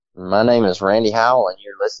My name is Randy Howell, and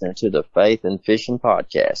you're listening to the Faith and Fishing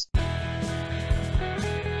Podcast.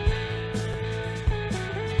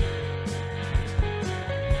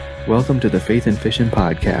 Welcome to the Faith and Fishing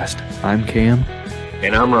Podcast. I'm Cam.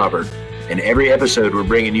 And I'm Robert. In every episode, we're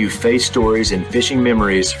bringing you faith stories and fishing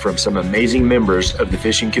memories from some amazing members of the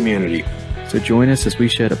fishing community. So join us as we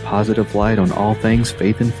shed a positive light on all things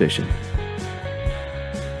faith and fishing.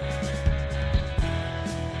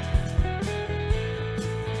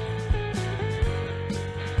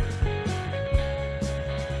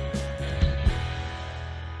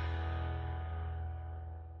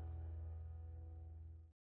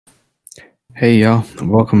 Hey y'all,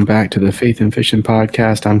 welcome back to the Faith and Fishing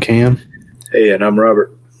Podcast. I'm Cam. Hey, and I'm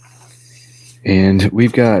Robert. And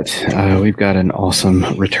we've got an awesome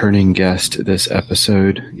returning guest this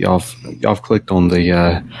episode. Y'all clicked on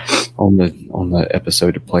the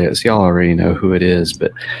episode to play it, so y'all already know who it is.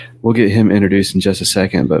 But we'll get him introduced in just a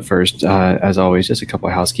second. But first, as always, just a couple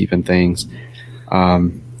of housekeeping things.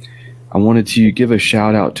 I wanted to give a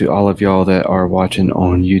shout out to all of y'all that are watching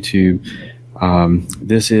on YouTube.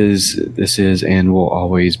 This is and will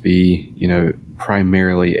always be,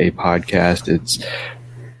 primarily a podcast. It's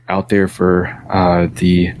out there for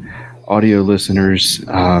the audio listeners,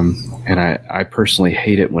 and I personally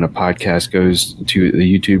hate it when a podcast goes to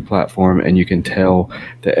the YouTube platform and you can tell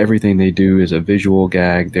that everything they do is a visual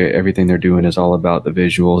gag. Everything they're doing is all about the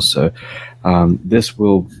visuals. So this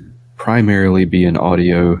will primarily be an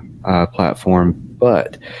audio platform,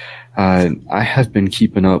 but I have been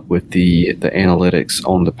keeping up with the analytics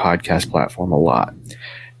on the podcast platform a lot,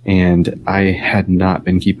 and I had not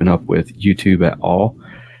been keeping up with YouTube at all.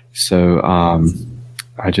 So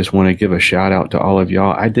I just want to give a shout out to all of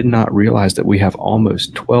y'all. I did not realize that we have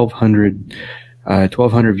almost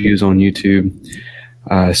 1,200 views on YouTube.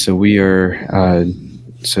 So we are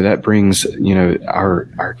so that brings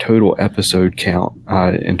our total episode count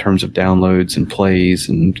in terms of downloads and plays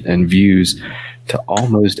and views to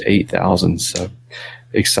almost 8,000. So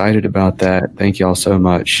excited about that. Thank y'all so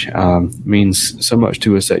much. Means so much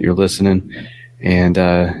to us that you're listening. And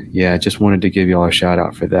just wanted to give y'all a shout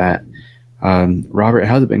out for that. Robert,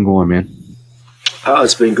 how's it been going, man? Oh,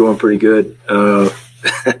 it's been going pretty good.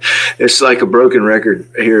 It's like a broken record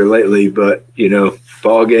here lately, but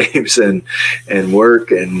ball games and work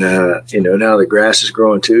and now the grass is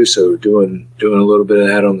growing too, so doing a little bit of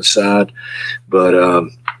that on the side. But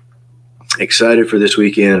excited for this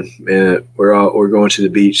weekend. We're going to the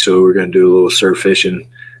beach, so we're going to do a little surf fishing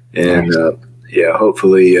and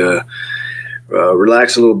hopefully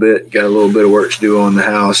relax a little bit. Got a little bit of work to do on the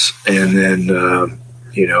house, and then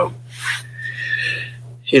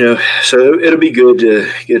so it'll be good to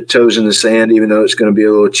get toes in the sand, even though it's going to be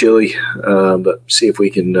a little chilly. But see if we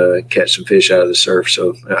can catch some fish out of the surf.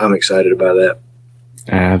 So I'm excited about that.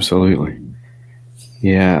 Absolutely.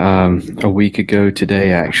 Yeah, a week ago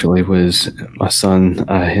today actually was my son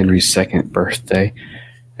Henry's second birthday,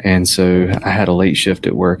 and so I had a late shift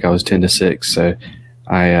at work. I was 10 to 6, so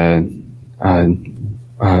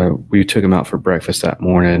we took him out for breakfast that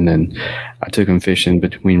morning, and I took him fishing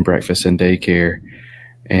between breakfast and daycare,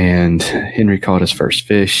 and Henry caught his first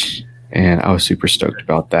fish, and I was super stoked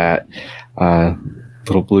about that.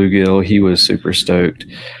 Little bluegill, he was super stoked.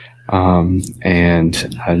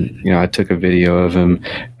 And I took a video of him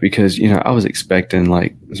because, I was expecting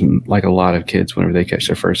like a lot of kids, whenever they catch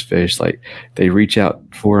their first fish, like they reach out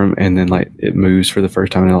for him and then like it moves for the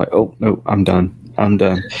first time and they're like, oh no, I'm done.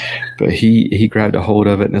 But he grabbed a hold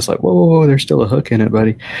of it and it's like, whoa, there's still a hook in it,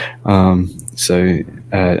 buddy. So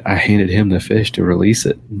I handed him the fish to release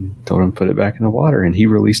it and told him to put it back in the water, and he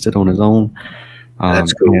released it on his own.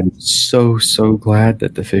 That's cool. I'm so glad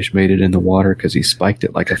that the fish made it in the water because he spiked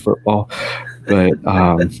it like a football. But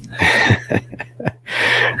that's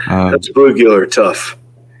bluegill are tough.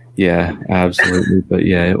 Yeah, absolutely. But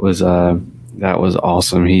yeah, it was that was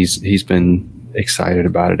awesome. He's been excited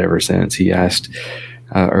about it ever since. He asked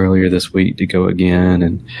earlier this week to go again,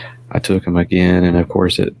 and I took him again. And of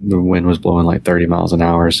course, the wind was blowing like 30 miles an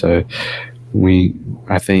hour, so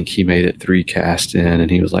I think he made it 3 casts in,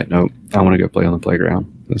 and he was like, nope, I want to go play on the playground.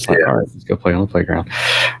 It's like, all right, let's go play on the playground.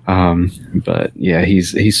 But yeah,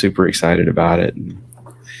 he's super excited about it.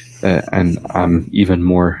 And I'm even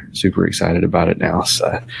more super excited about it now.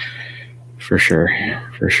 So for sure.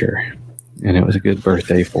 And it was a good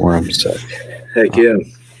birthday for him. So heck yeah.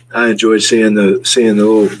 I enjoyed seeing the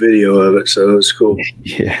little video of it. So it was cool.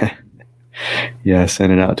 Yeah. Yeah.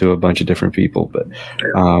 Sent it out to a bunch of different people, but,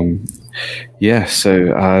 so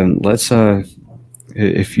let's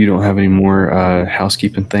if you don't have any more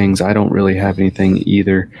housekeeping things, I don't really have anything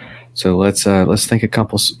either. So let's thank a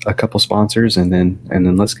couple sponsors, and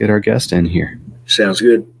then let's get our guest in here. Sounds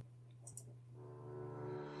good.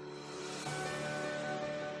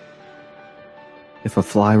 If a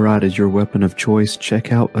fly rod is your weapon of choice,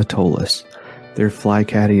 check out Atollas. Their Fly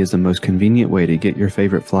Caddy is the most convenient way to get your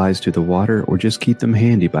favorite flies to the water, or just keep them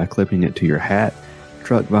handy by clipping it to your hat,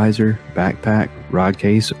 truck visor, backpack, rod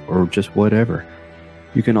case, or just whatever.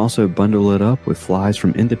 You can also bundle it up with flies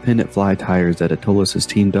from independent fly tires that Atollas has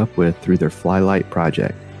teamed up with through their Fly Light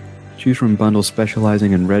project. Choose from bundles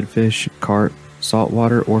specializing in redfish, carp,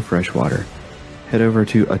 saltwater, or freshwater. Head over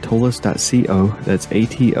to atollas.co, that's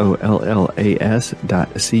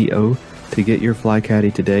ATOLLAS.co, to get your Fly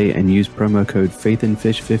Caddy today and use promo code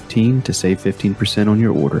FAITHINFISH15 to save 15% on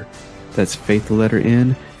your order. That's faith the letter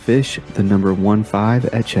N, fish the number 15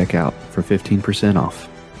 at checkout for 15% off.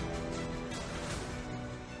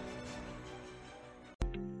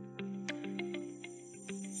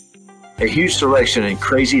 A huge selection and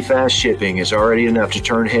crazy fast shipping is already enough to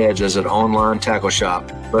turn heads as an online tackle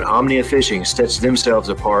shop, but Omnia Fishing sets themselves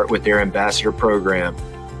apart with their ambassador program.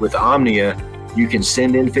 With Omnia, you can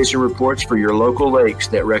send in fishing reports for your local lakes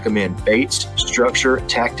that recommend baits, structure,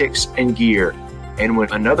 tactics, and gear. And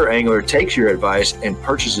when another angler takes your advice and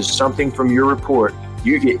purchases something from your report,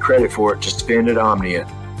 you get credit for it to spend at Omnia.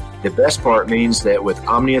 The best part means that with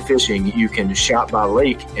Omnia Fishing, you can shop by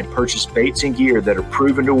lake and purchase baits and gear that are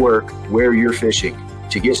proven to work where you're fishing.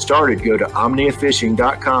 To get started, go to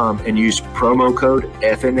omniafishing.com and use promo code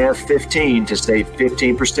FNF15 to save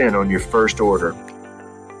 15% on your first order.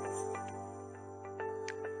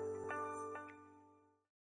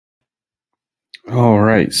 All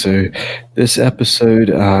right, so this episode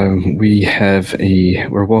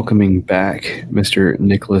we're welcoming back Mr.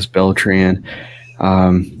 Nicholas Beltran.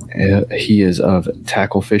 He is of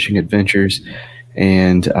Tackle Fishing Adventures,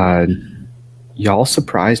 and y'all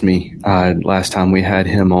surprised me last time we had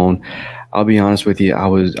him on. I'll be honest with you, I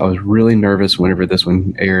was really nervous whenever this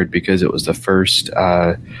one aired, because it was the first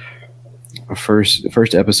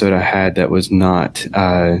episode I had that was not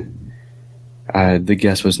the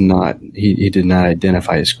guest was not, he did not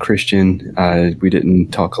identify as Christian. We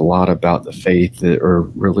didn't talk a lot about the faith or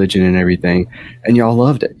religion and everything, and y'all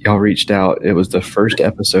loved it. Y'all reached out. It was the first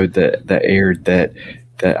episode that aired that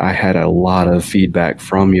I had a lot of feedback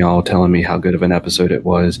from y'all telling me how good of an episode it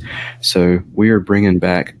was. So we are bringing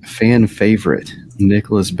back fan favorite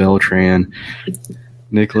Nicholas Beltran.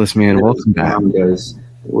 Nicholas, man, welcome back. Guys.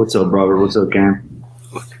 What's up, Robert? What's up, Cam?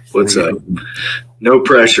 What's up? No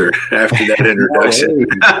pressure after that introduction.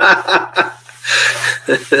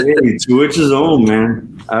 Hey, to each his own,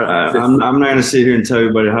 man. I'm not going to sit here and tell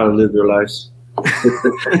everybody how to live their lives.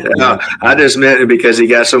 No, I just meant it because he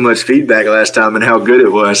got so much feedback last time and how good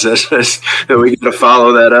it was. That's we got to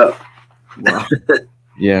follow that up. Wow.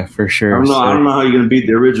 Yeah, for sure. I don't know how you're going to beat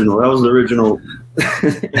the original. That was the original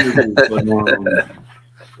interview, but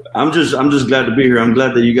I'm just glad to be here. I'm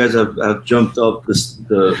glad that you guys have jumped up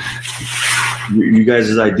you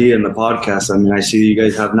guys' idea in the podcast. I mean, I see you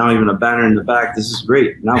guys have now even a banner in the back. This is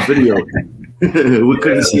great. Now video. We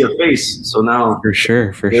couldn't see a face, so now for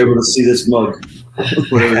sure, we're able to see this mug.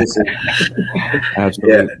 Whatever this is.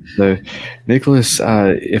 Absolutely. Yeah. So, Nicholas,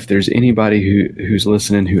 if there's anybody who's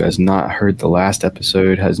listening who has not heard the last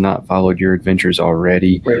episode, has not followed your adventures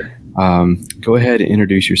already, right. Go ahead and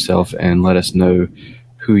introduce yourself and let us know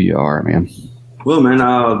who you are, man. Well, man,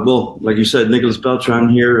 like you said, Nicholas Beltran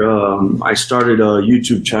here. I started a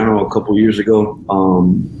YouTube channel a couple years ago.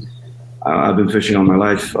 I've been fishing all my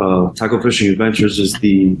life. Tackle Fishing Adventures is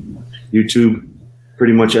the YouTube.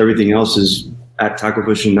 Pretty much everything else is at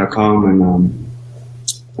tacklefishing.com.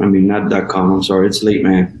 And not .com. I'm sorry. It's late,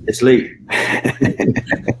 man. It's late.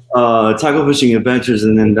 Tackle Fishing Adventures,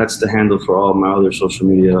 and then that's the handle for all my other social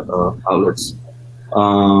media outlets.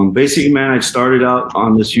 Basically, man, I started out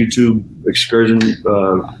on this YouTube excursion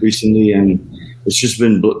recently, and it's just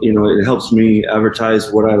been, it helps me advertise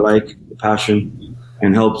what I like, the passion,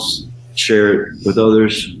 and helps share it with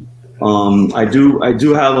others. I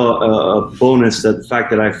do have a bonus, that the fact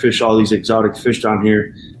that I fish all these exotic fish down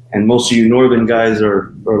here, and most of you northern guys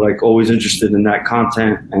are like always interested in that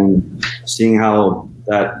content and seeing how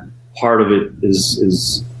that part of it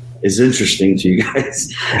is interesting to you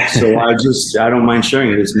guys. So I don't mind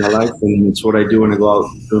sharing it. It's my life, and it's what I do when I go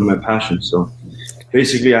out doing my passion. So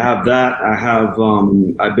basically I have that. I have,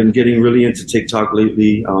 I've been getting really into TikTok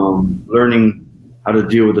lately, learning how to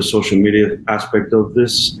deal with the social media aspect of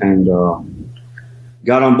this, and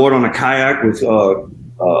got on board on a kayak with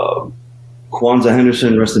Kwanzaa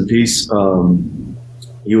Henderson, rest in peace.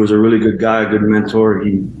 He was a really good guy, a good mentor.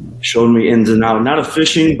 He showed me ins and outs, not of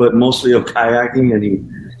fishing, but mostly of kayaking, and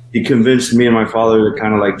he convinced me and my father to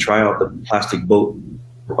kind of like try out the plastic boat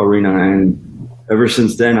arena, and ever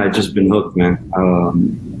since then I've just been hooked, man.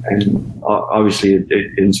 And obviously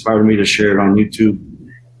it inspired me to share it on YouTube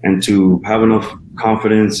and to have enough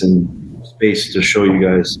confidence and space to show you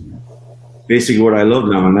guys basically what I love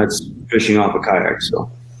now, and that's fishing off a kayak. So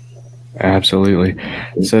absolutely.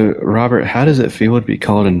 So Robert, how does it feel to be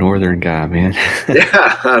called a northern guy, man?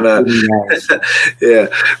 Yeah, I know. Yeah.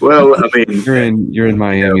 Well, I mean, you're in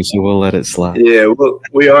Miami, so we'll let it slide. Yeah, well,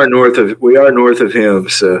 we are north of him,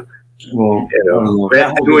 so well,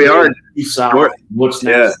 we are south. North, what's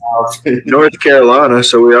next? Yeah, North Carolina,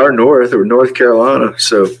 so we are North Carolina.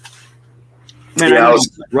 So man, yeah,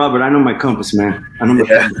 Robert, I know my compass, man. I know my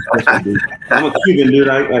compass, dude. I'm a Cuban, dude.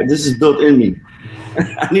 This is built in me.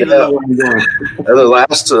 I need to know where I'm going.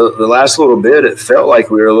 The last little bit, it felt like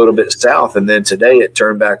we were a little bit south, and then today it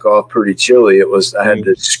turned back off pretty chilly. I had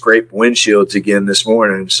to scrape windshields again this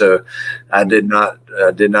morning, so I did not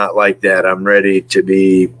like that. I'm ready to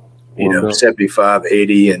be, 75,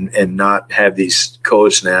 80, and not have these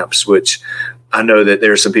cold snaps, which I know that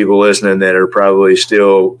there's some people listening that are probably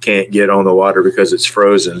still can't get on the water because it's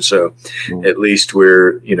frozen. So at least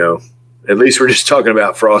we're just talking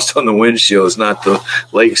about frost on the windshield. It's not the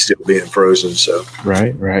lake still being frozen. So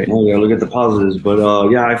right. Oh, yeah, look at the positives. But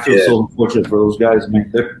I feel so fortunate for those guys,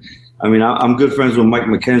 man. I'm good friends with Mike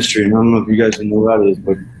McKinstry, and I don't know if you guys know who that is,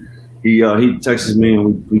 but he texts me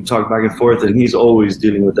and we talk back and forth, and he's always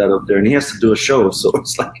dealing with that up there, and he has to do a show, so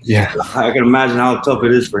it's like, yeah, I can imagine how tough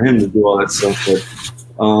it is for him to do all that stuff. But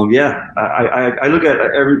I look at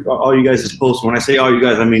all you guys' posts. When I say all you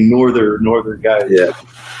guys, I mean northern guys. Yeah.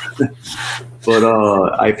 But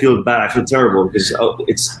I feel bad. I feel terrible because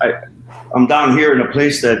I'm down here in a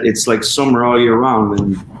place that it's like summer all year round,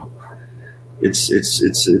 and it's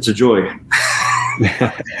a joy. You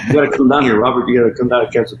got to come down here, Robert. You got to come down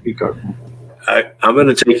and catch a peacock. I'm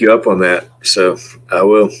going to take you up on that, so I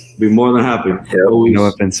will be more than happy. Yeah.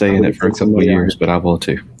 I've been saying it for a couple of years, but I will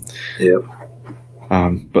too. Yep.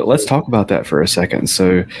 But let's talk about that for a second.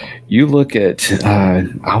 So you look at,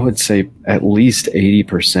 I would say at least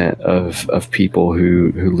 80% of people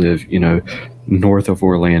who live, north of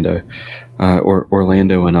Orlando, or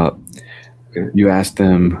Orlando and up. You ask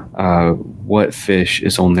them what fish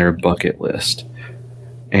is on their bucket list.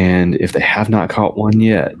 And if they have not caught one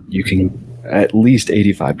yet, you can at least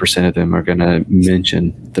 85% of them are going to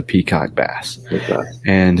mention the peacock bass. Okay.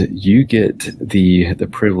 And you get the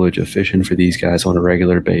privilege of fishing for these guys on a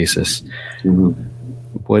regular basis. Mm-hmm.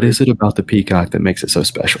 What is it about the peacock that makes it so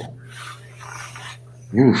special?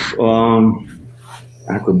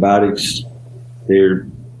 Acrobatics.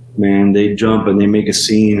 They jump and they make a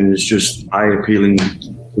scene, and it's just eye-appealing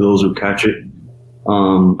to those who catch it.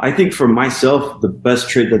 I think for myself, the best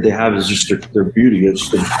trait that they have is just their beauty.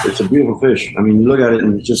 It's a beautiful fish. I mean, you look at it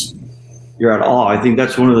and it's just, you're at awe. I think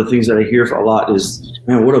that's one of the things that I hear a lot is,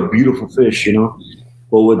 man, what a beautiful fish,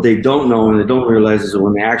 But what they don't know and they don't realize is that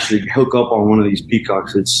when they actually hook up on one of these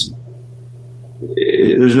peacocks, there's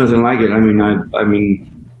nothing like it. I mean,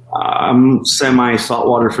 I'm semi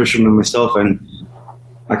saltwater fisherman myself, and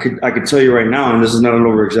I could tell you right now, and this is not an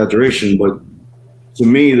over exaggeration, but to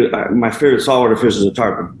me, my favorite saltwater fish is a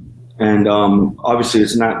tarpon. And obviously,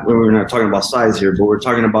 we're not talking about size here, but we're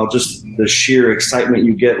talking about just the sheer excitement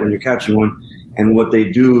you get when you're catching one, and what they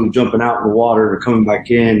do jumping out in the water or coming back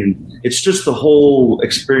in. And it's just the whole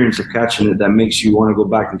experience of catching it that makes you want to go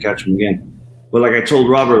back and catch them again. But like I told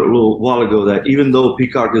Robert a little while ago, that even though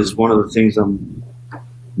peacock is one of the things I'm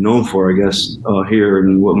known for, I guess, here,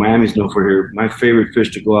 and what Miami's known for here, my favorite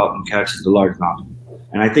fish to go out and catch is the largemouth.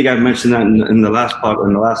 And I think I've mentioned that in the last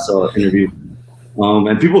interview.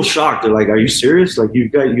 And people shocked. They're like, "Are you serious? Like you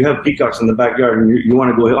have peacocks in the backyard and you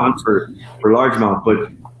want to go hunt for largemouth?"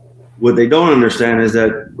 But what they don't understand is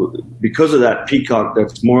that because of that peacock,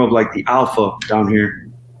 that's more of like the alpha down here.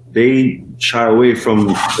 They shy away from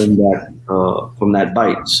that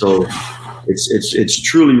bite. So it's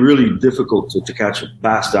truly really difficult to catch a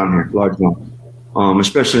bass down here, largemouth,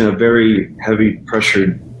 especially in a very heavy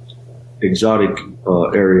pressured exotic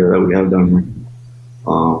area that we have down here.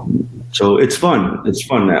 So it's fun. It's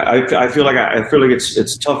fun. I feel like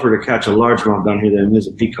it's tougher to catch a largemouth down here than it is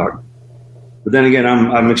a peacock. But then again,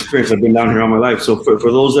 I'm experienced. I've been down here all my life. So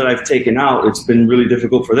for those that I've taken out, it's been really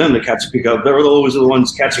difficult for them to catch a peacock. They're always the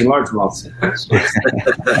ones catching largemouths.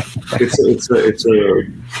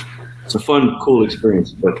 It's a fun, cool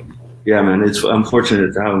experience. But yeah, man, I'm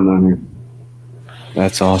fortunate to have them down here.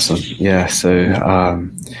 That's awesome. Yeah. So,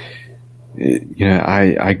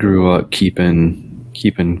 I grew up keeping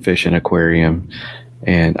fish in aquarium,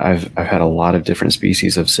 And I've had a lot of different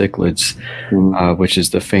species of cichlids, which is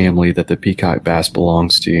the family that the peacock bass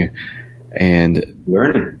belongs to. And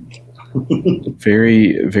learning.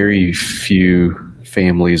 very, very few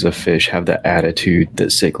families of fish have the attitude that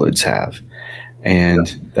cichlids have. And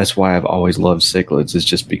that's why I've always loved cichlids, is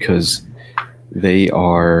just because they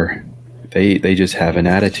just have an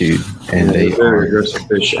attitude, and they're very aggressive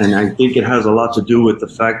fish. And I think it has a lot to do with the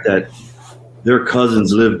fact that their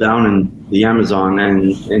cousins live down in the Amazon,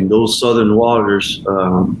 and in those southern waters,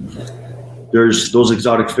 there's those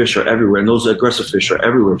exotic fish are everywhere, and those aggressive fish are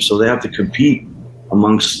everywhere. So they have to compete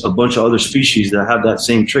amongst a bunch of other species that have that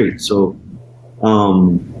same trait. So,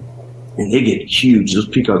 and they get huge. Those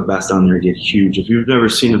peacock bass down there get huge. If you've never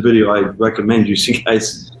seen a video, I recommend you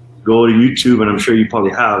guys go to YouTube, and I'm sure you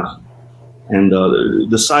probably have. And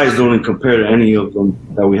the size don't even compare to any of them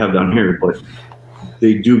that we have down here, but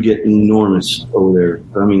they do get enormous over there.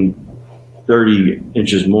 I mean, 30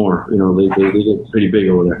 inches more. You know, they get pretty big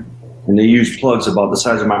over there. And they use plugs about the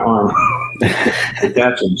size of my arm to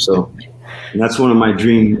catch them. So, and that's one of my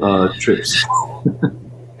dream trips.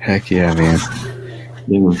 Heck yeah, man.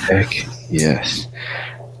 Yeah. Heck yes.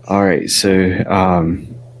 All right, so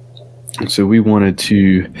we wanted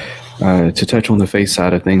to touch on the faith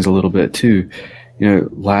side of things a little bit too. You know,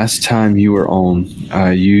 last time you were on,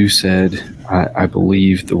 you said, I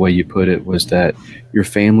believe the way you put it was that your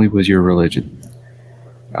family was your religion.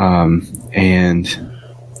 And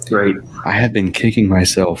right. I have been kicking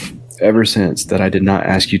myself ever since that I did not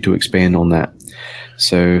ask you to expand on that.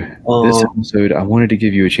 So this episode, I wanted to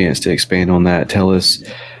give you a chance to expand on that. Tell us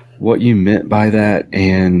what you meant by that,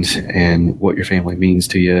 and what your family means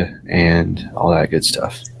to you, and all that good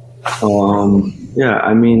stuff. Yeah,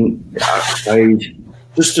 I mean, I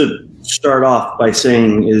just to start off by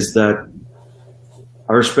saying is that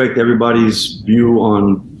I respect everybody's view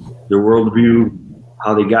on their worldview,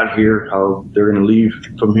 how they got here, how they're going to leave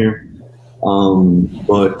from here.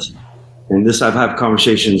 And this, I've had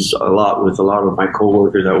conversations a lot with a lot of my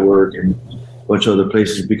coworkers at work and a bunch of other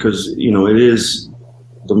places, because, you know, it is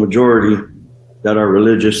the majority that are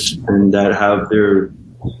religious and that have their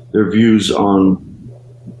views on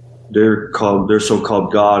their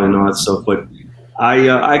so-called God and all that stuff. But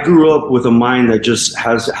I grew up with a mind that just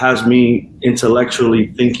has me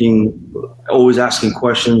intellectually thinking, always asking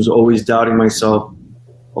questions, always doubting myself,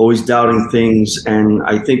 always doubting things. And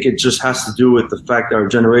I think it just has to do with the fact that our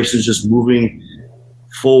generation is just moving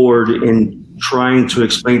forward in trying to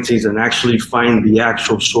explain things and actually find the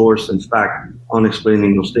actual source and fact on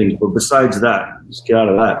explaining those things. But besides that, let's get out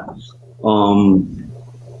of that.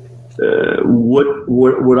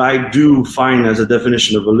 What I do find as a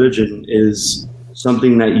definition of religion is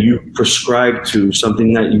something that you prescribe to,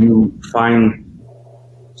 something that you find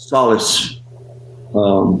solace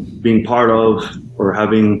being part of, or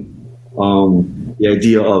having the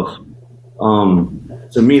idea of.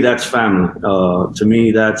 To me, that's family. To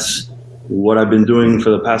me, that's what I've been doing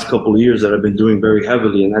for the past couple of years, that I've been doing very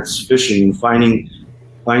heavily, and that's fishing and finding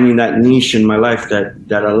that niche in my life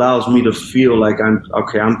that allows me to feel like I'm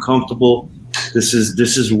comfortable. This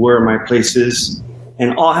is where my place is,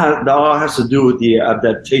 and that all has to do with the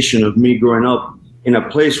adaptation of me growing up in a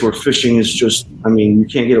place where fishing is just, I mean, you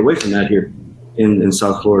can't get away from that here in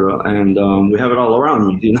South Florida, and we have it all around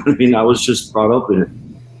me. You know what I mean? I was just brought up in it.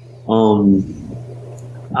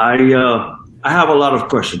 I have a lot of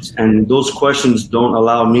questions, and those questions don't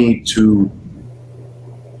allow me to.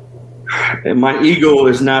 And my ego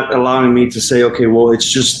is not allowing me to say, okay, well, it's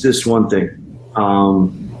just this one thing.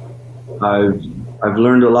 I've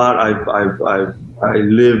learned a lot. I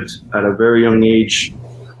lived at a very young age,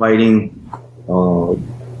 fighting the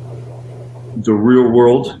real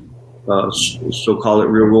world, so-called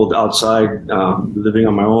real world outside, living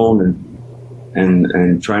on my own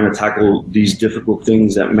and trying to tackle these difficult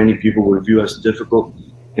things that many people would view as difficult,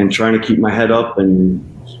 and trying to keep my head up and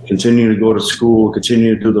continue to go to school,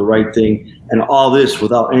 continue to do the right thing, and all this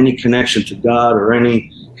without any connection to God or any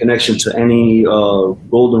connection to any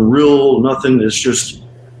golden rule, nothing. It's just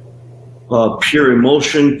pure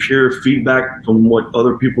emotion, pure feedback from what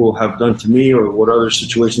other people have done to me, or what other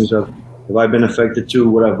situations have I been affected to,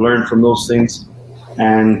 what I've learned from those things.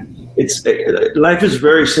 And life is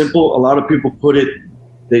very simple. A lot of people put it,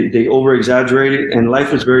 they over exaggerate it, and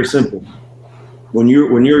life is very simple. When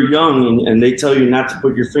you're young and they tell you not to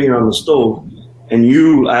put your finger on the stove, and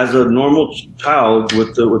you, as a normal child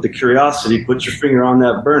with the curiosity, put your finger on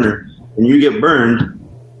that burner and you get burned,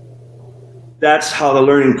 that's how the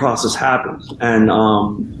learning process happens. And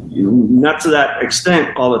not to that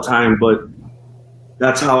extent all the time, but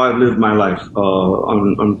that's how I've lived my life.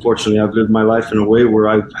 Unfortunately, I've lived my life in a way where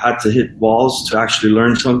I've had to hit walls to actually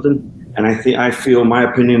learn something. And I feel, my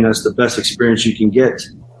opinion, that's the best experience you can get,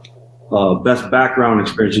 best background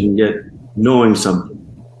experience you can get, knowing something.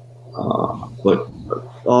 But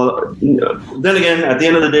then again, at the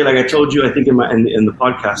end of the day, like I told you, I think in the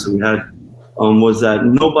podcast that we had, was that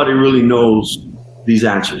nobody really knows these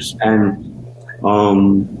answers, and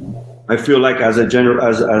I feel like as a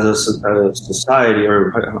society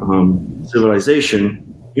or civilization,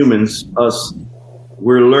 humans, us,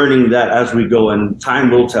 we're learning that as we go, and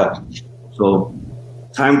time will tell. So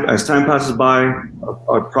as time passes by,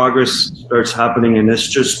 our progress starts happening, and it's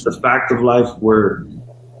just the fact of life where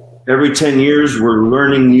every 10 years we're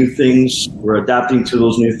learning new things, we're adapting to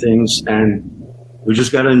those new things, and we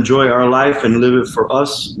just got to enjoy our life and live it for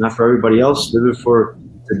us, not for everybody else. Live it for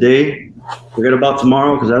today. Forget about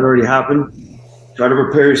tomorrow, because that already happened. Try to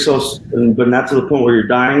prepare yourself, but not to the point where you're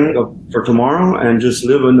dying for tomorrow, and just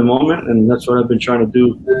live in the moment. And that's what I've been trying to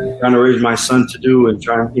do, trying to raise my son to do, and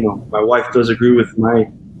my wife does agree with my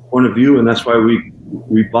point of view, and that's why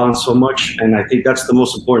we bond so much. And I think that's the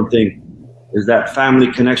most important thing, is that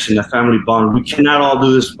family connection, that family bond. We cannot all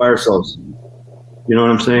do this by ourselves. You know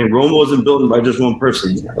what I'm saying? Rome wasn't built by just one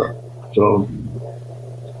person. So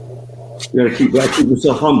you gotta keep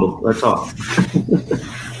yourself humble. That's all.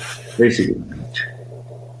 Basically.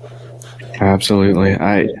 Absolutely.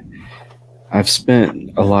 I've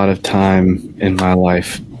spent a lot of time in my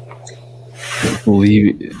life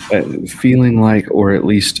feeling like, or at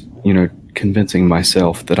least, convincing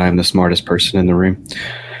myself that I'm the smartest person in the room.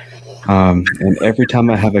 And every time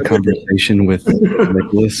I have a conversation with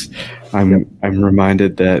Nicholas, I'm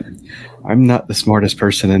reminded that I'm not the smartest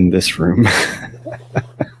person in this room.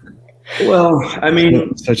 Well, I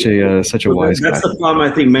mean, such a wise guy. That's the problem.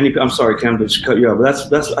 I think many. I'm sorry, Cam, to cut you off. But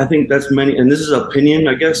that's. I think that's many. And this is opinion.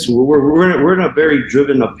 I guess we're in a very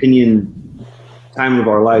driven opinion time of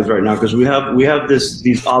our lives right now, because we have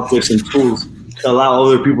these objects and tools to allow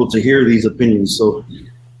other people to hear these opinions. So,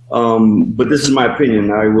 but this is my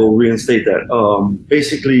opinion. I will reinstate that.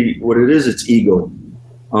 Basically, what it is, it's ego.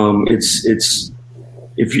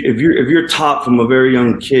 If you're taught from a very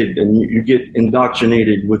young kid, and you get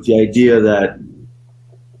indoctrinated with the idea that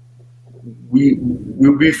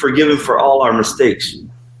we'll be forgiven for all our mistakes,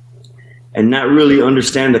 and not really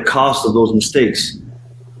understand the cost of those mistakes,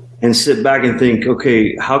 and sit back and think,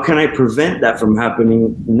 okay, how can I prevent that from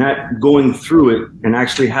happening, not going through it and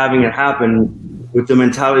actually having it happen with the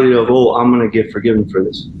mentality of, oh, I'm going to get forgiven for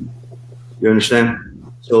this. You understand?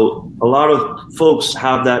 So a lot of folks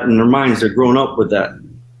have that in their minds. They're grown up with that.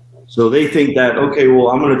 So they think that, okay, well,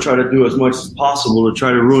 I'm going to try to do as much as possible to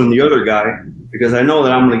try to ruin the other guy, because I know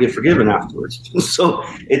that I'm going to get forgiven afterwards. So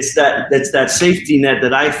it's that safety net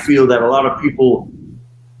that I feel that a lot of people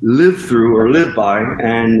live through or live by,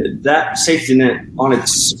 and that safety net on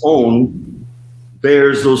its own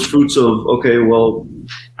bears those fruits of, okay, well,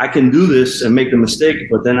 I can do this and make the mistake,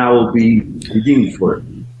 but then I will be redeemed for it.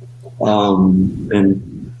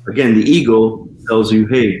 And again, the ego tells you,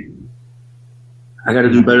 hey, I got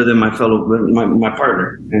to do better than my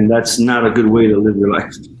partner, and that's not a good way to live your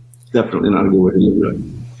life. Definitely not a good way to live your life.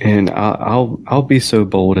 And I'll be so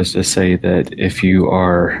bold as to say that if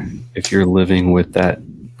you're living with that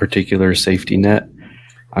particular safety net,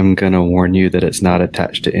 I'm going to warn you that it's not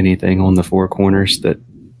attached to anything on the four corners. So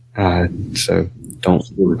don't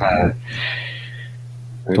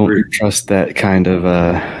trust that kind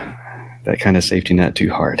of safety net too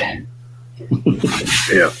hard.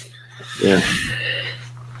 Yeah.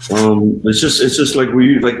 It's just like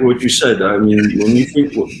what you said. I mean, when you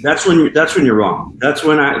think, that's when you're wrong. That's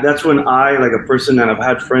when I, like a person that I've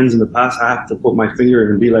had friends in the past, I have to put my finger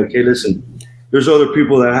in and be like, hey, listen, there's other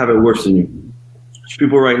people that have it worse than you. There's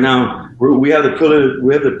people right now. We have the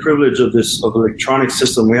privilege of the electronic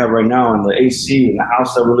system we have right now, and the AC in the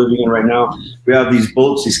house that we're living in right now. We have these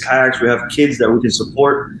boats, these kayaks. We have kids that we can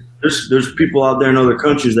support. There's people out there in other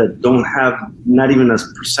countries that don't have not even a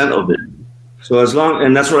 % of it. So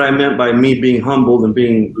and that's what I meant by me being humbled and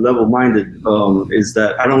being level-minded, is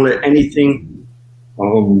that I don't let anything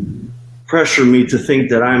pressure me to think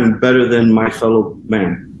that I'm better than my fellow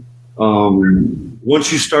man.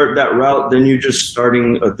 Once you start that route, then you're just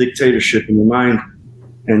starting a dictatorship in your mind,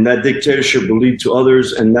 and that dictatorship will lead to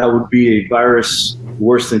others, and that would be a virus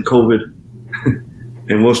worse than COVID,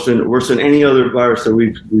 and worse than any other virus that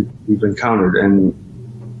we've encountered. And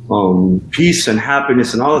peace and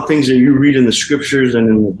happiness and all the things that you read in the scriptures and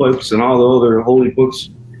in the books and all the other holy books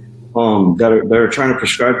that are trying to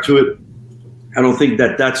prescribe to it, I don't think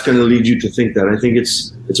that that's going to lead you to think that. I think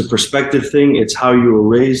it's a perspective thing. It's how you were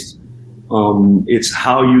raised. It's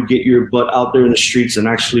how you get your butt out there in the streets and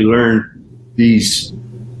actually learn these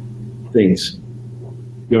things.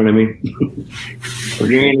 You know what I mean?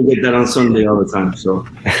 You ain't gonna get that on Sunday all the time. So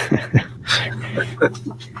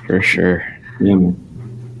for sure. Yeah, man.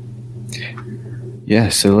 Yeah,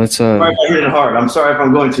 so let's Sorry if I hit it hard. I'm sorry if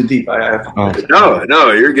I'm going too deep.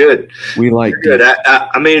 No, you're good. We like you're good.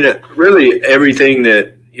 I mean, really, everything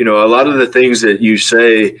that a lot of the things that you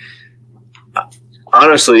say,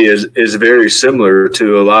 honestly, is very similar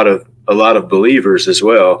to a lot of believers as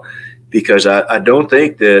well. Because I don't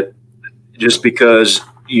think that just because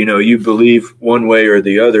you believe one way or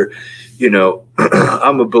the other,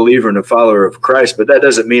 I'm a believer and a follower of Christ, but that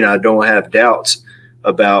doesn't mean I don't have doubts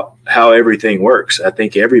about how everything works. I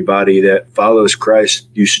think everybody that follows Christ,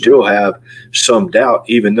 you still have some doubt,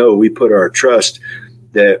 even though we put our trust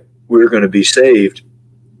that we're going to be saved,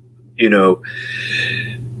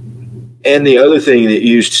 And the other thing that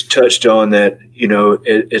you touched on that,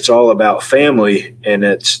 it's all about family, and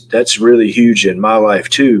that's really huge in my life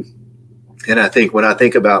too. And I think when I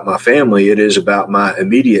think about my family, it is about my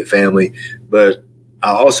immediate family, but I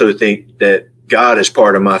also think that God is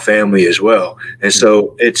part of my family as well. And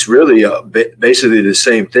so it's really basically the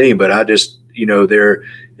same thing, but I just, there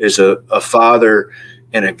is a father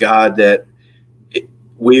and a God that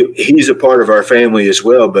he's a part of our family as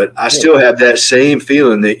well, but I still have that same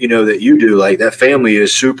feeling that, that you do, like that family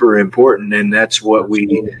is super important. And that's what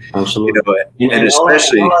absolutely. And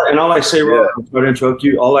especially, all I say, Rob, I'm sorry to interrupt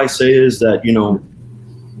you. All I say is that,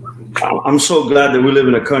 I'm so glad that we live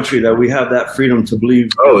in a country that we have that freedom to believe.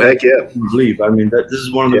 Oh, heck yeah. Believe. I mean, this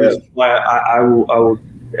is one of the reasons why I will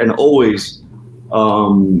and always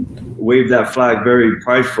wave that flag very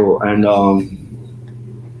prideful and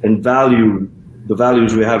value the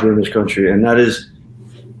values we have in this country. And that is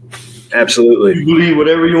absolutely, you believe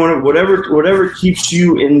whatever you want, whatever keeps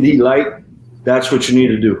you in the light, that's what you need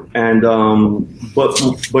to do. And but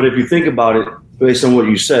if you think about it, based on what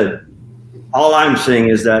you said, all I'm saying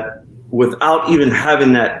is that without even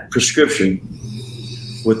having that prescription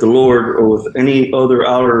with the Lord or with any other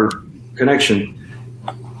outer connection,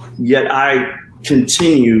 yet I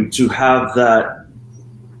continue to have that,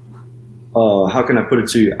 how can I put it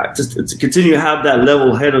to you? To continue to have that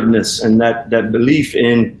level-headedness and that belief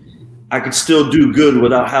in I could still do good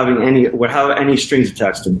without having any strings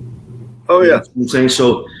attached to me. Oh, yeah. You know what I'm saying?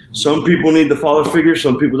 So some people need the father figure.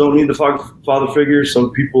 Some people don't need the father figure.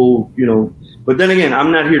 Some people, but then again,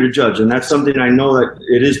 I'm not here to judge. And that's something I know that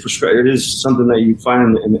it is prescribed. It is something that you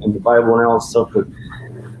find in the Bible and all that stuff. But,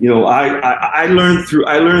 I learned through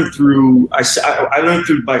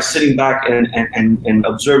by sitting back and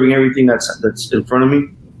observing everything that's in front of me.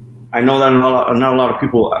 I know that not a lot of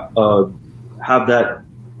people have that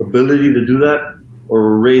ability to do that or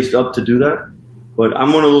were raised up to do that. But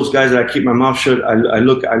I'm one of those guys that I keep my mouth shut. I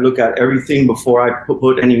look at everything before I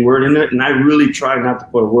put any word in it, and I really try not to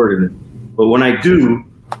put a word in it. But when I do,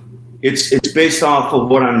 it's based off of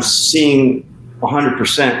what I'm seeing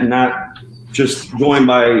 100%, not just going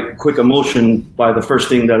by quick emotion by the first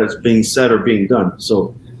thing that is being said or being done.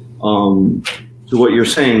 So, to what you're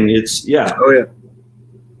saying, it's Oh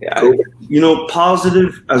yeah. Cool.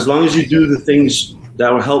 Positive. As long as you do the things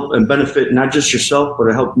that will help and benefit not just yourself, but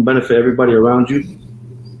to help and benefit everybody around you,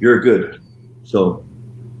 you're good. So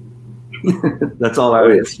that's all I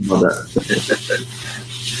would say about that.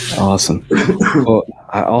 Awesome. Well,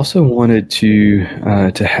 I also wanted to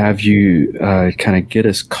have you kind of get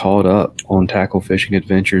us caught up on tackle fishing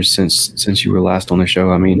adventures since you were last on the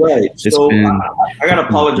show. I mean, right. It's been I gotta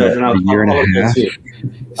apologize, and I'll apologize here.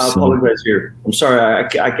 Apologize here. I'm sorry, I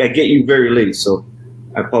get you very late, so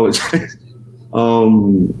I apologize. I've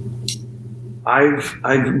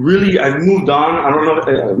moved on. I don't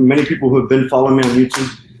know many people who have been following me on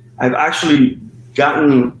YouTube.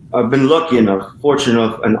 I've been lucky enough, fortunate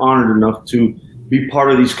enough, and honored enough to be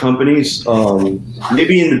part of these companies.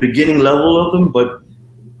 Maybe in the beginning level of them, but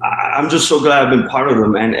I'm just so glad I've been part of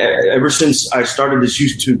them. And ever since I started this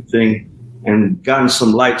YouTube thing and gotten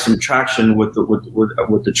some traction with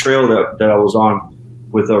the trail that I was on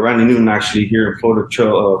with Randy Newton, actually here in Florida,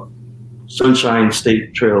 Sunshine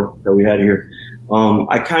State Trail that we had here.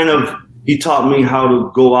 He taught me how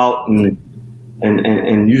to go out and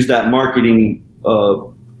use that marketing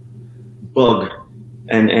bug.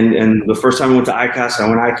 And the first time I went to ICAST, I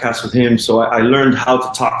went ICAST with him. So I learned how to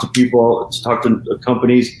talk to people, to talk to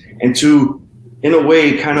companies, and to, in a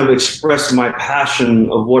way, kind of express my passion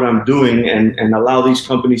of what I'm doing and allow these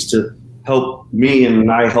companies to help me and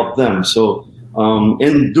I help them. So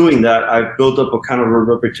in doing that, I've built up a kind of a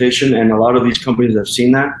reputation, and a lot of these companies have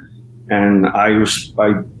seen that. And I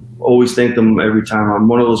always thank them every time. I'm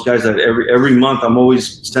one of those guys that every month I'm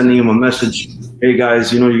always sending them a message. Hey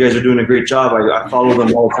guys, you guys are doing a great job. I follow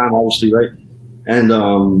them all the time, obviously, right? And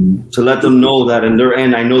to let them know that in their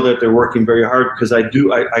end, I know that they're working very hard, because I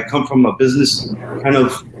come from a business kind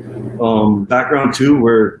of background too,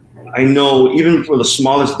 where I know even for the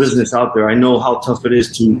smallest business out there, I know how tough it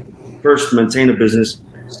is to first maintain a business,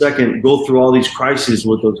 second, go through all these crises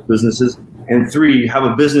with those businesses, and three, have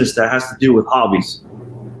a business that has to deal with hobbies.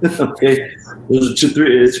 Okay, those are 2,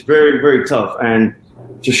 3. It's very, very tough, and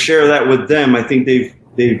to share that with them, I think they've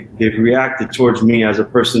reacted towards me as a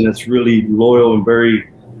person that's really loyal and very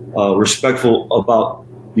respectful about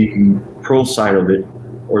the pro side of it,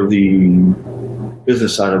 or the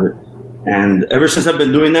business side of it. And ever since I've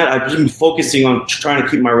been doing that, I've just been focusing on trying to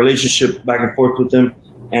keep my relationship back and forth with them,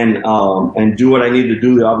 and do what I need to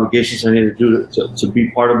do, the obligations I need to do to be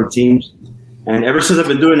part of the teams. And ever since I've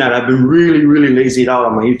been doing that, I've been really, really lazied out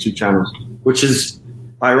on my YouTube channels, which is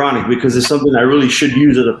ironic, because it's something I really should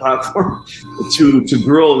use as a platform to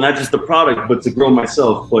grow not just the product, but to grow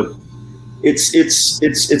myself. But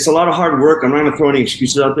it's a lot of hard work. I'm not going to throw any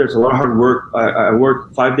excuses out there. It's a lot of hard work. I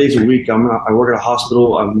work 5 days a week. I work at a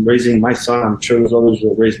hospital. I'm raising my son. I'm sure there's others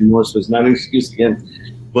who are raising more, so it's not an excuse again.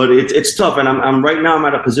 But it's tough. And I'm right now, I'm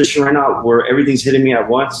at a position right now where everything's hitting me at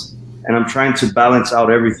once, and I'm trying to balance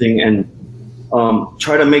out everything and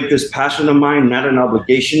try to make this passion of mine not an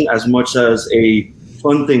obligation as much as a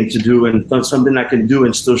fun thing to do, and something I can do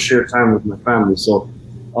and still share time with my family. So,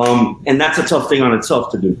 and that's a tough thing on itself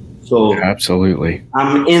to do. So absolutely,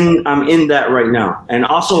 I'm in that right now. And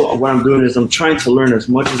also what I'm doing is I'm trying to learn as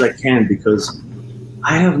much as I can, because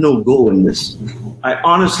I have no goal in this. I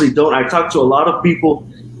honestly don't. I talk to a lot of people,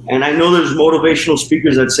 and I know there's motivational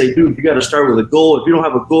speakers that say, dude, you got to start with a goal. If you don't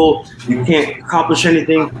have a goal, you can't accomplish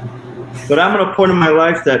anything. But I'm at a point in my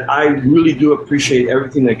life that I really do appreciate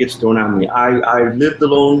everything that gets thrown at me. I lived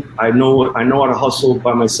alone. I know how to hustle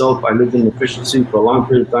by myself. I lived in efficiency for a long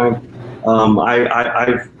period of time.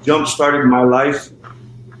 I've jump-started my life,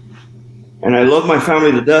 and I love my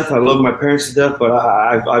family to death. I love my parents to death. But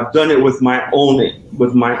I've done it with my own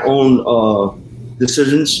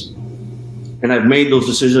decisions, and I've made those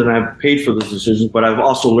decisions, and I've paid for those decisions. But I've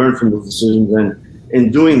also learned from those decisions, and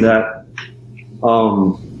in doing that,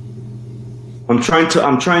 I'm trying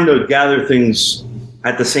to gather things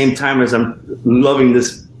at the same time as I'm loving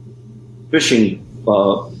this fishing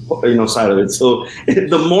side of it. So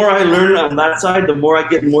the more I learn on that side, the more I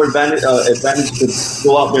get more advantage to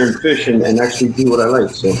go out there and fish and actually do what I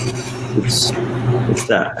like. So it's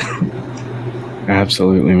that.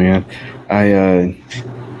 Absolutely, man.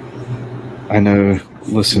 I know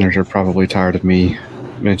listeners are probably tired of me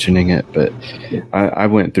mentioning it, but I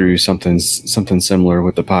went through something similar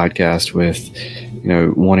with the podcast, with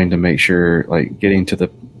wanting to make sure, like, getting to the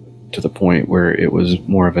point where it was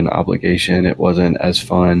more of an obligation. It wasn't as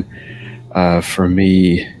fun for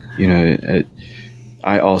me.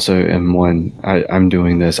 I also am one. I'm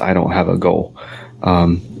doing this. I don't have a goal,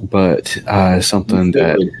 but something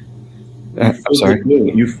that I'm sorry.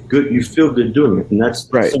 You feel good doing it, and that's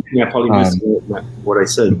right. Something I probably missed what I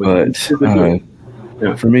said, but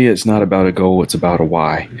for me, it's not about a goal, it's about a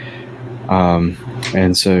why.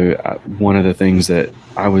 And so one of the things that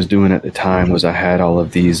I was doing at the time was I had all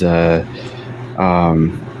of these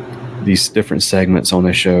different segments on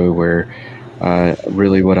the show where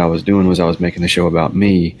really what I was doing was I was making the show about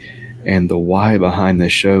me, and the why behind the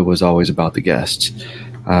show was always about the guests,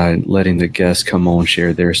 letting the guests come on,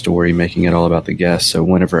 share their story, making it all about the guests. So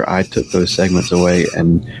whenever I took those segments away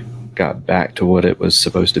and got back to what it was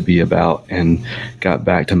supposed to be about and got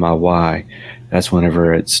back to my why, that's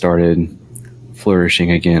whenever it started flourishing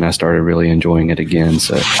again. I started really enjoying it again.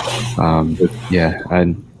 So yeah,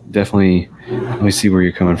 I definitely, let me see where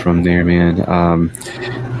you're coming from there, man.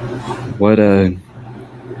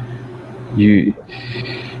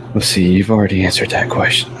 Let's see, you've already answered that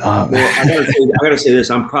question. Well, I gotta say this.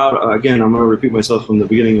 I'm proud. Again, I'm gonna repeat myself from the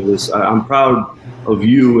beginning of this. I'm proud of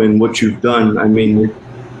you and what you've done. I mean,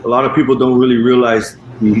 a lot of people don't really realize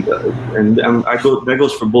that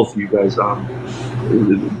goes for both of you guys.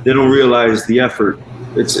 They don't realize the effort.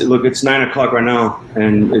 It's 9:00 right now,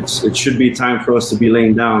 and it should be time for us to be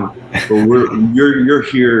laying down. But you're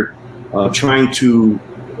here trying to,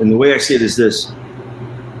 and the way I see it is this: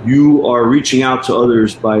 you are reaching out to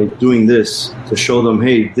others by doing this to show them,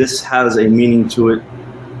 hey, this has a meaning to it.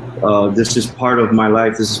 This is part of my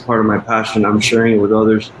life. This is part of my passion. I'm sharing it with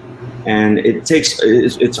others. And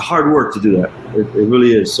it's hard work to do that. It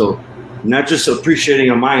really is. So not just appreciating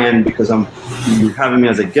on my end because you're having me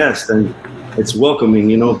as a guest, and it's welcoming,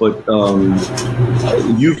 you know. But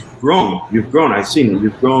you've grown. I've seen it.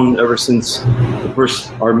 You've grown ever since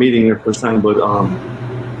our meeting the first time. But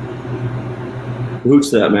hoots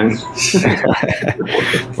to that, man.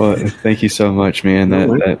 Well, thank you so much, man.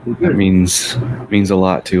 That means a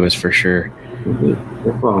lot to us for sure.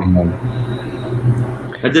 No problem.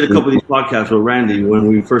 I did a couple of these podcasts with Randy when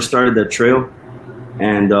we first started that trail,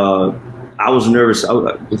 and I was nervous. I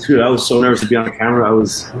was so nervous to be on the camera.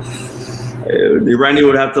 Randy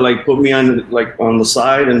would have to like put me on the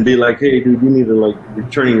side and be like, "Hey, dude, you need to you're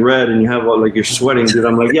turning red and you have like you're sweating, dude."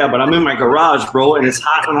 I'm like, "Yeah, but I'm in my garage, bro, and it's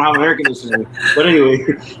hot and I don't have an air conditioner." But anyway,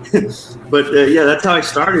 yeah, that's how I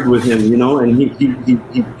started with him, you know. And he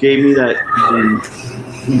gave me that.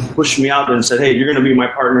 He pushed me out there and said, "Hey, you're gonna be my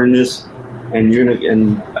partner in this, and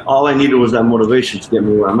and all I needed was that motivation to get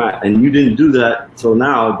me where I'm at. And you didn't do that till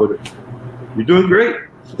now, but you're doing great."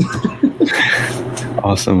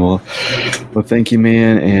 Awesome. Well, thank you,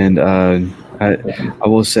 man. And I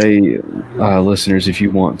will say, listeners, if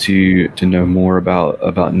you want to know more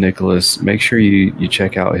about Nicholas, make sure you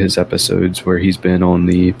check out his episodes where he's been on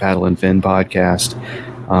the Paddle and Fin podcast,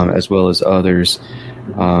 as well as others.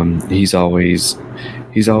 He's always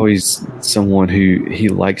someone who he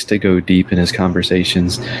likes to go deep in his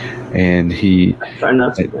conversations, and he try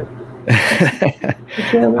not to.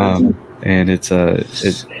 And there's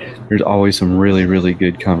always some really, really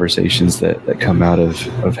good conversations that come out of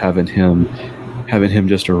having him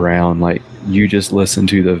just around. Like, you just listen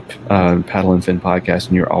to the Paddle and Fin podcast,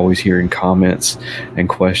 and you're always hearing comments and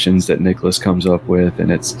questions that Nicholas comes up with,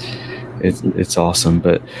 and it's awesome.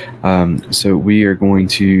 But so we are going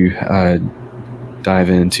to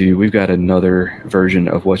dive into. We've got another version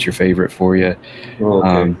of What's Your Favorite for you. Oh,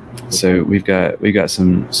 okay. So we've got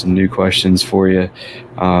some new questions for you.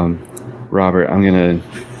 Robert, I'm gonna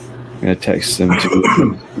text them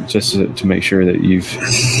to just to make sure that you've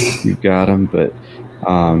got them. But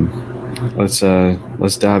let's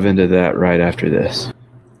dive into that right after this.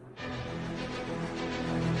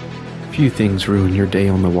 Few things ruin your day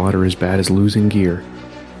on the water as bad as losing gear.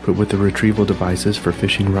 But with the retrieval devices for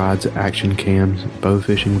fishing rods, action cams, bow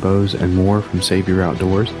fishing bows, and more from Save Your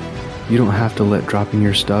Outdoors, you don't have to let dropping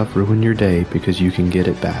your stuff ruin your day because you can get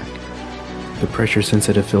it back. The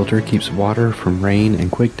pressure-sensitive filter keeps water from rain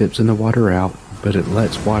and quick dips in the water out, but it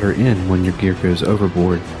lets water in when your gear goes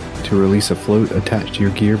overboard to release a float attached to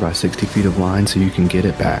your gear by 60 feet of line so you can get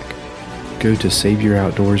it back. Go to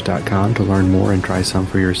SaveYourOutdoors.com to learn more and try some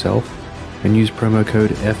for yourself, and use promo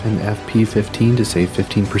code FNFP15 to save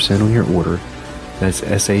 15% on your order. That's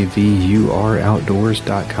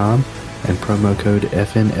SaveYourOutdoors.com and promo code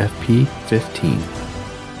FNFP15.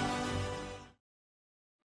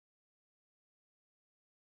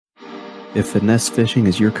 If finesse fishing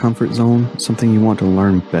is your comfort zone, something you want to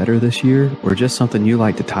learn better this year, or just something you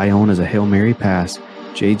like to tie on as a Hail Mary pass,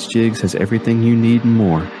 Jade's Jigs has everything you need and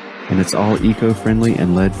more, and it's all eco-friendly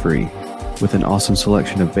and lead-free. With an awesome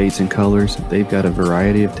selection of baits and colors, they've got a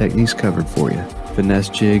variety of techniques covered for you. Finesse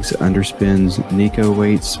jigs, underspins, Nico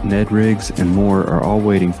weights, Ned rigs, and more are all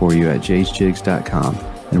waiting for you at jadesjigs.com.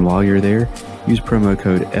 And while you're there, use promo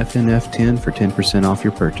code FNF10 for 10% off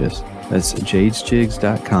your purchase. That's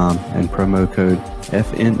jadesjigs.com and promo code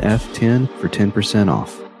FNF10 for 10%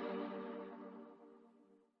 off.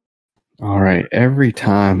 All right. Every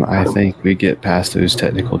time I think we get past those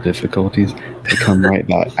technical difficulties, they come right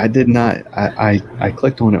back. I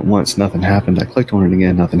clicked on it once, nothing happened. I clicked on it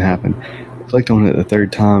again, nothing happened. I clicked on it the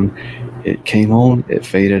third time, it came on, it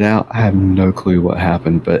faded out. I have no clue what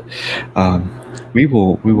happened, but we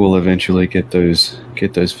will eventually get those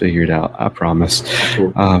figured out. I promise.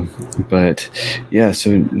 Cool. But yeah,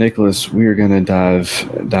 so Nicholas, we are going to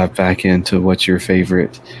dive back into what's your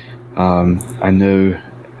favorite. I know.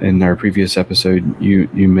 In our previous episode,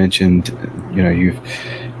 you mentioned,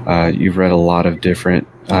 you've read a lot of different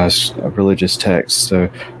religious texts. So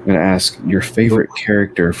I'm going to ask your favorite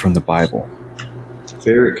character from the Bible.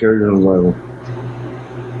 Favorite character in the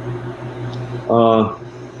Bible.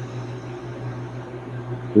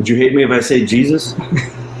 Would you hate me if I say Jesus?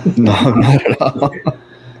 No, not at all.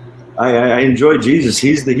 I enjoy Jesus.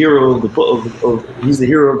 He's the hero of he's the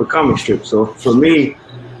hero of the comic strip. So for me,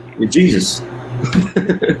 Jesus.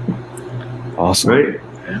 Awesome. Right?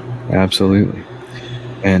 Absolutely.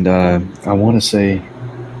 And I want to say,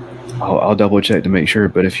 I'll double check to make sure,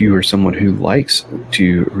 but if you are someone who likes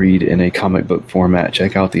to read in a comic book format,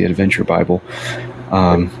 check out the Adventure Bible.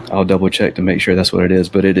 I'll double check to make sure that's what it is,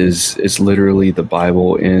 but it's literally the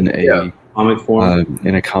Bible in a comic form,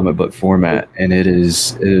 in a comic book format, and it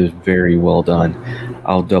is very well done.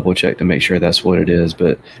 I'll double check to make sure that's what it is,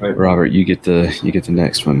 but right. Robert, you get the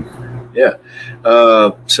next one. Yeah.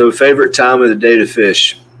 So favorite time of the day to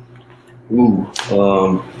fish? Ooh,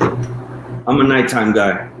 I'm a nighttime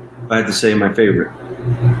guy. If I had to say my favorite.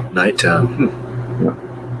 Nighttime.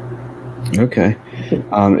 Okay.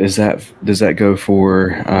 Does that go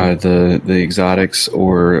for the exotics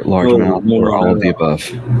or largemouth or all of the above?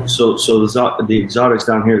 So the exotics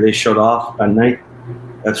down here, they shut off at night.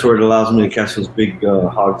 That's where it allows me to catch those big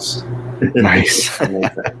hogs. Nice.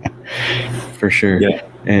 For sure. Yeah.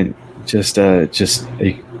 And just a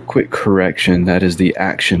quick correction, that is the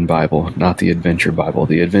Action Bible, not the Adventure Bible.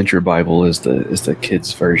 The Adventure Bible is the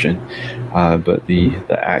kids version, but the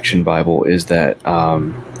Action Bible is that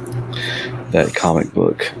comic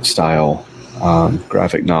book style,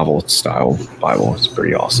 graphic novel style Bible. It's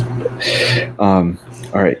pretty awesome. All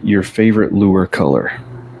right, your favorite lure color?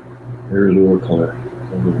 Your lure color,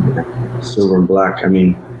 silver and black. I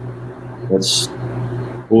mean, what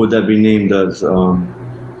would that be named as?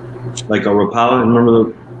 Like a Rapala. Remember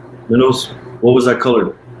the minnows? What was that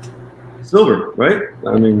color? Silver, right?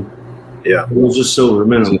 I mean, yeah, it was just silver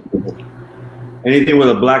minnow. Anything with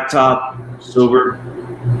a black top, silver.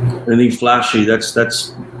 Anything flashy.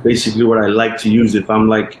 That's basically what I like to use if I'm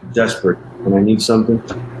like desperate and I need something.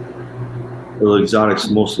 Little exotics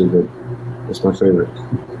mostly, but that's my favorite.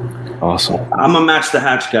 Awesome. I'm a match the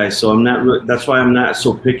hatch guy, so I'm not. That's why I'm not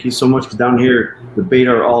so picky so much. Because down here, the bait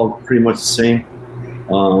are all pretty much the same.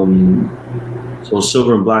 So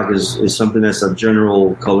silver and black is something that's a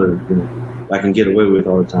general color, I can get away with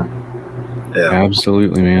all the time. Yeah,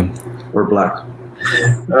 absolutely, man. Or black.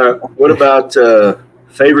 What about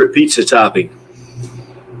favorite pizza topping?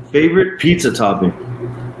 Favorite pizza topping?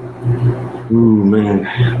 Ooh, man.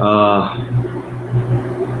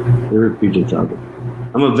 Favorite pizza topping.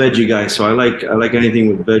 I'm a veggie guy, so I like anything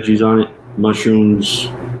with veggies on it. Mushrooms,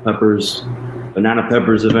 peppers, banana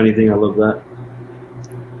peppers, if anything. I love that.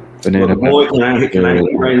 Banana boy, can I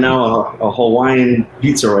eat right now a Hawaiian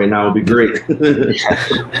pizza right now would be great. The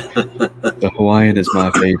Hawaiian is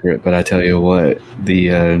my favorite, but I tell you what, the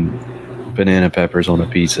banana peppers on a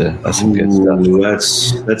pizza, that's some good stuff.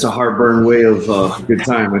 That's a heartburn way of good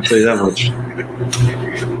time, I tell you that much.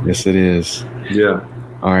 Yes, it is. Yeah.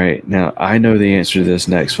 All right. Now, I know the answer to this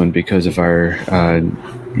next one because of our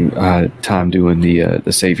time doing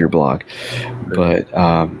the Savior blog, but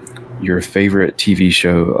your favorite TV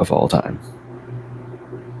show of all time?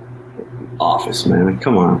 Office, man.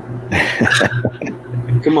 Come on.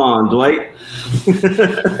 Come on, Dwight.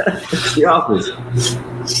 It's The Office.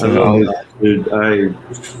 I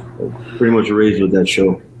pretty much raised with that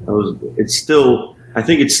show. I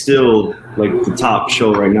think it's still like the top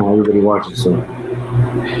show right now. Everybody watches it.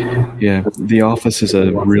 Yeah, The Office is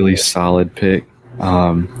a really solid pick.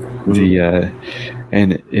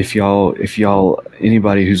 And if y'all,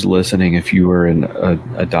 anybody who's listening, if you were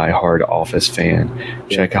a diehard Office fan,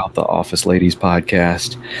 check out the Office Ladies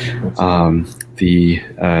podcast.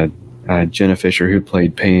 Jenna Fisher, who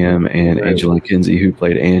played Pam, and Angela Kinsey, who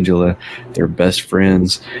played Angela, they're best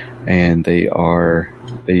friends, and they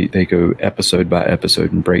go episode by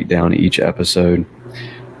episode and break down each episode.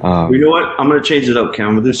 You know what? I'm going to change it up, Cam.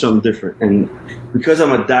 I'm going to do something different. And because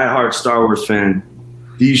I'm a diehard Star Wars fan,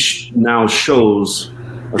 these now shows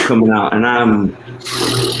are coming out, and I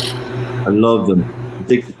love them,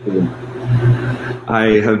 addicted to them.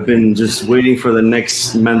 I have been just waiting for the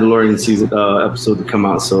next Mandalorian season episode to come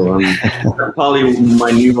out, so probably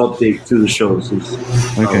my new update to the shows.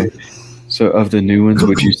 Okay. So of the new ones,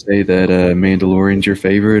 would you say that Mandalorian's your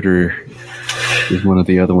favorite, or does one of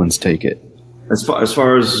the other ones take it? As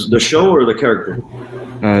far as the show or the character?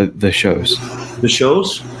 The shows. The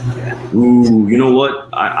shows? Ooh, you know what?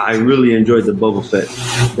 I really enjoyed the Boba Fett.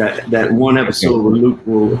 That one episode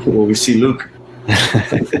where we see Luke.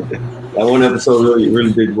 That one episode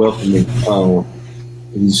really did well for me.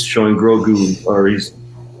 He's showing Grogu, or he's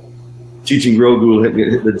teaching Grogu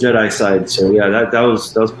the Jedi side. So yeah, that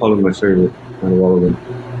was probably my favorite out of all of them.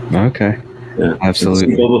 Okay. Yeah,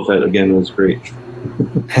 absolutely. Boba Fett again was great.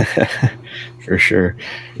 For sure.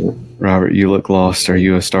 Yeah. Robert, you look lost. Are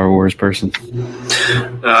you a Star Wars person?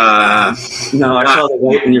 No, I saw the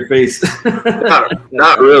light in your face.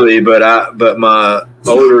 not really, but my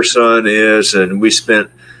older son is, and we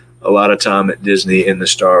spent a lot of time at Disney in the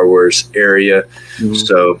Star Wars area. Mm-hmm.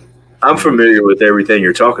 So I'm familiar with everything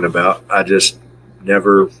you're talking about. I just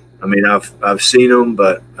never. I mean, I've seen them,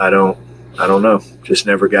 but I don't know. Just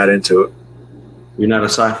never got into it. You're not a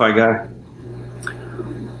sci-fi guy?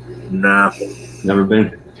 Nah. Never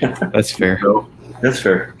been. That's fair. No. That's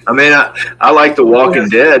fair. I mean, I like The Walking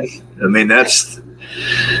Dead. I mean, that's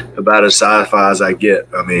about as sci-fi as I get.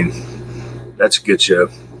 I mean, that's a good show.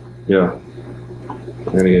 Yeah. I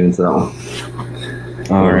gotta get into that one.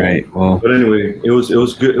 All right. Well, but anyway, it was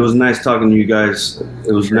good. It was nice talking to you guys.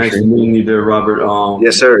 It was nice meeting you there, Robert.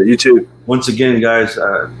 Yes, sir. You too. Once again, guys,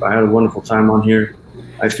 I had a wonderful time on here.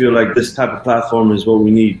 I feel like this type of platform is what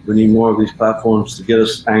we need. We need more of these platforms to get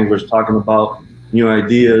us anglers talking about new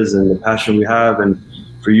ideas and the passion we have, and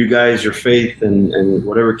for you guys, your faith and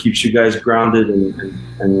whatever keeps you guys grounded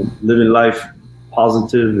and living life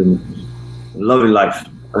positive and loving life.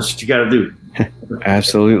 That's what you got to do.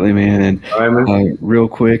 Absolutely, man. And all right, man. Real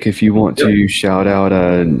quick, if you want to shout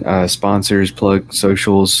out sponsors, plug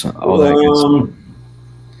socials, all that good stuff.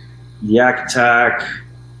 Yak Attack,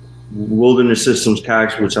 Wilderness Systems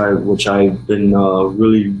Cax, which I've been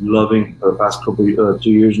really loving for the past couple 2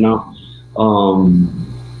 years now.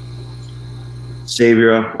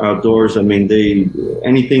 Savior Outdoors. I mean,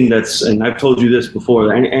 anything that's, and I've told you this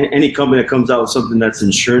before. Any company that comes out with something that's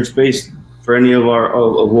insurance based for any of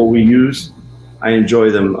of what we use, I enjoy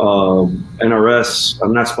them. NRS,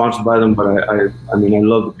 I'm not sponsored by them, but I mean, I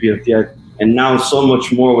love the PFD. And now so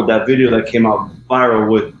much more with that video that came out viral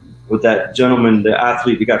with that gentleman, the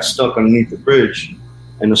athlete that got stuck underneath the bridge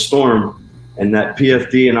in the storm, and that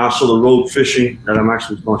PFD, and also the road fishing that I'm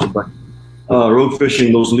actually sponsored by. Road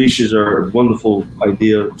fishing, those leashes are a wonderful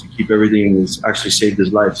idea to keep everything. It's actually saved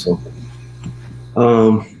his life. So,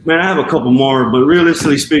 man, I have a couple more, but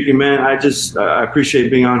realistically speaking, man, I appreciate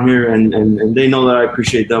being on here, and they know that I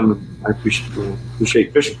appreciate them. I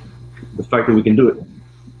appreciate fishing, the fact that we can do it.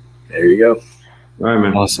 There you go. All right,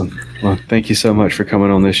 man. Awesome. Well, thank you so much for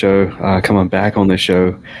coming on this show, coming back on this show,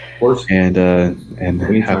 of course, and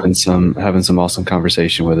having some awesome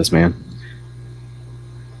conversation with us, man.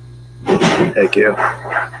 Heck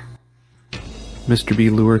yeah. Mr. B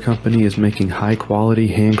Lure Company is making high-quality,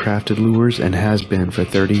 handcrafted lures and has been for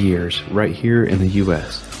 30 years, right here in the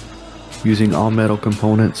U.S. Using all-metal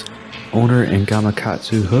components, Owner and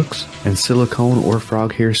Gamakatsu hooks, and silicone or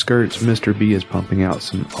frog hair skirts, Mr. B is pumping out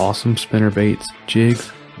some awesome spinner baits,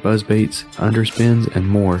 jigs, buzz baits, underspins, and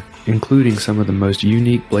more, including some of the most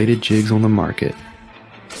unique bladed jigs on the market.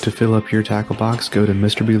 To fill up your tackle box, go to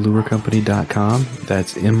MrBLureCompany.com,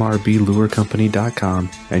 that's MRBLureCompany.com,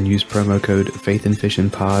 and use promo code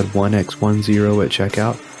FaithAndFishingPod1X10 at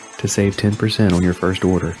checkout to save 10% on your first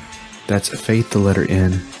order. That's Faith the letter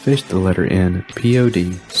N, Fish the letter N,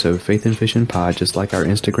 P-O-D, so Faith and Fishing Pod, just like our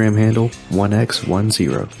Instagram handle,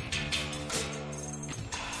 1X10.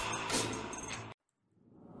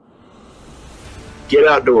 Get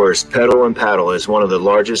Outdoors Pedal and Paddle is one of the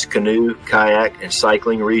largest canoe, kayak, and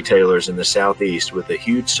cycling retailers in the Southeast, with a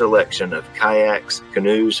huge selection of kayaks,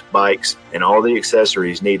 canoes, bikes, and all the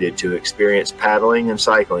accessories needed to experience paddling and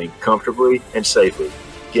cycling comfortably and safely.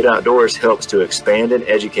 Get Outdoors helps to expand and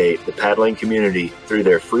educate the paddling community through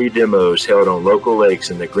their free demos held on local lakes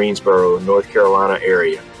in the Greensboro, North Carolina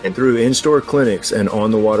area, and through in-store clinics and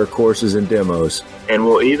on-the-water courses and demos. And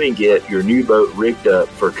we'll even get your new boat rigged up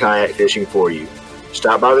for kayak fishing for you.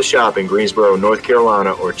 Stop by the shop in Greensboro, North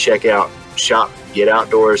Carolina, or check out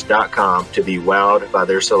shopgetoutdoors.com to be wowed by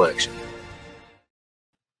their selection.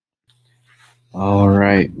 All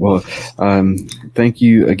right. Well, thank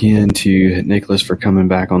you again to Nicholas for coming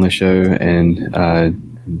back on the show and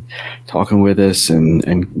talking with us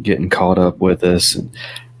and getting caught up with us.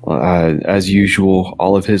 As usual,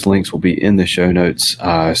 all of his links will be in the show notes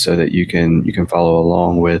so that you can follow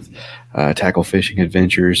along with Tackle Fishing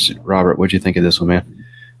Adventures. Robert, what'd you think of this one, man?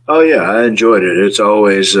 Oh, yeah, I enjoyed it. It's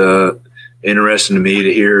always interesting to me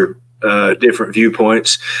to hear different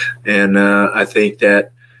viewpoints, and I think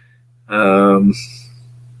that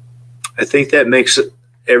makes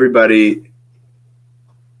everybody,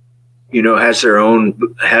 has their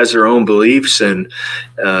own beliefs, and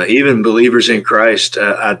even believers in Christ.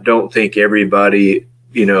 I don't think everybody,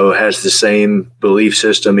 has the same belief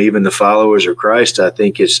system. Even the followers of Christ, I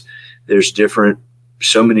think there's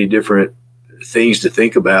so many different things to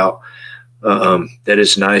think about. That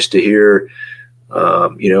it's nice to hear,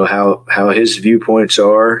 how his viewpoints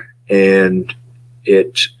are, and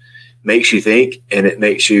it makes you think, and it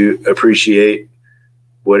makes you appreciate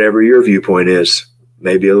whatever your viewpoint is,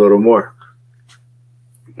 maybe a little more.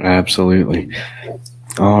 Absolutely.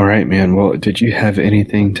 All right, man. Well, did you have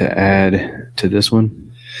anything to add to this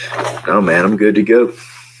one? No, man, I'm good to go.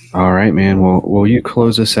 All right, man. Well, will you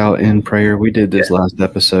close us out in prayer? We did this last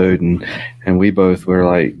episode, and we both were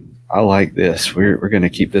like, I like this. We're going to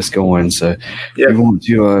keep this going. So if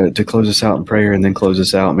you want to close us out in prayer and then close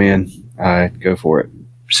us out, man, go for it.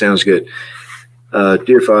 Sounds good.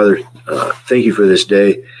 Dear Father, thank you for this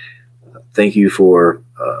day. Thank you for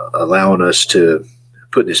allowing us to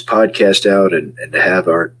put this podcast out and to have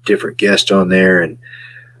our different guests on there. And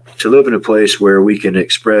to live in a place where we can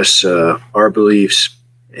express our beliefs.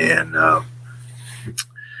 And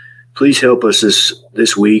please help us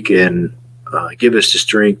this week and give us the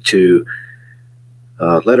strength to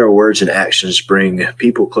let our words and actions bring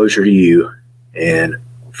people closer to you, and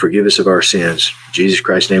forgive us of our sins. In Jesus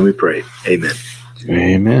Christ's name we pray. Amen.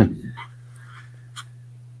 Amen.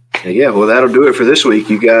 Yeah, well, that'll do it for this week.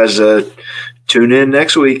 You guys tune in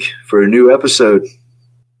next week for a new episode.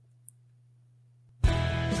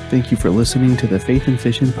 Thank you for listening to the Faith and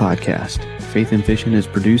Fishing podcast. Faith and Fishing is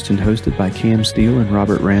produced and hosted by Cam Steele and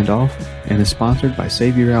Robert Randolph, and is sponsored by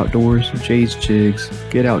Savior Outdoors, Jay's Jigs,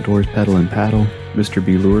 Get Outdoors Pedal and Paddle, Mr.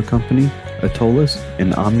 B Lure Company, Atollas,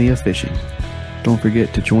 and Omnia Fishing. Don't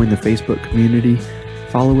forget to join the Facebook community,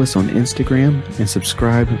 follow us on Instagram, and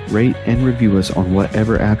subscribe, rate, and review us on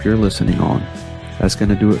whatever app you're listening on. That's going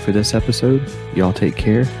to do it for this episode. Y'all take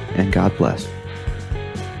care, and God bless.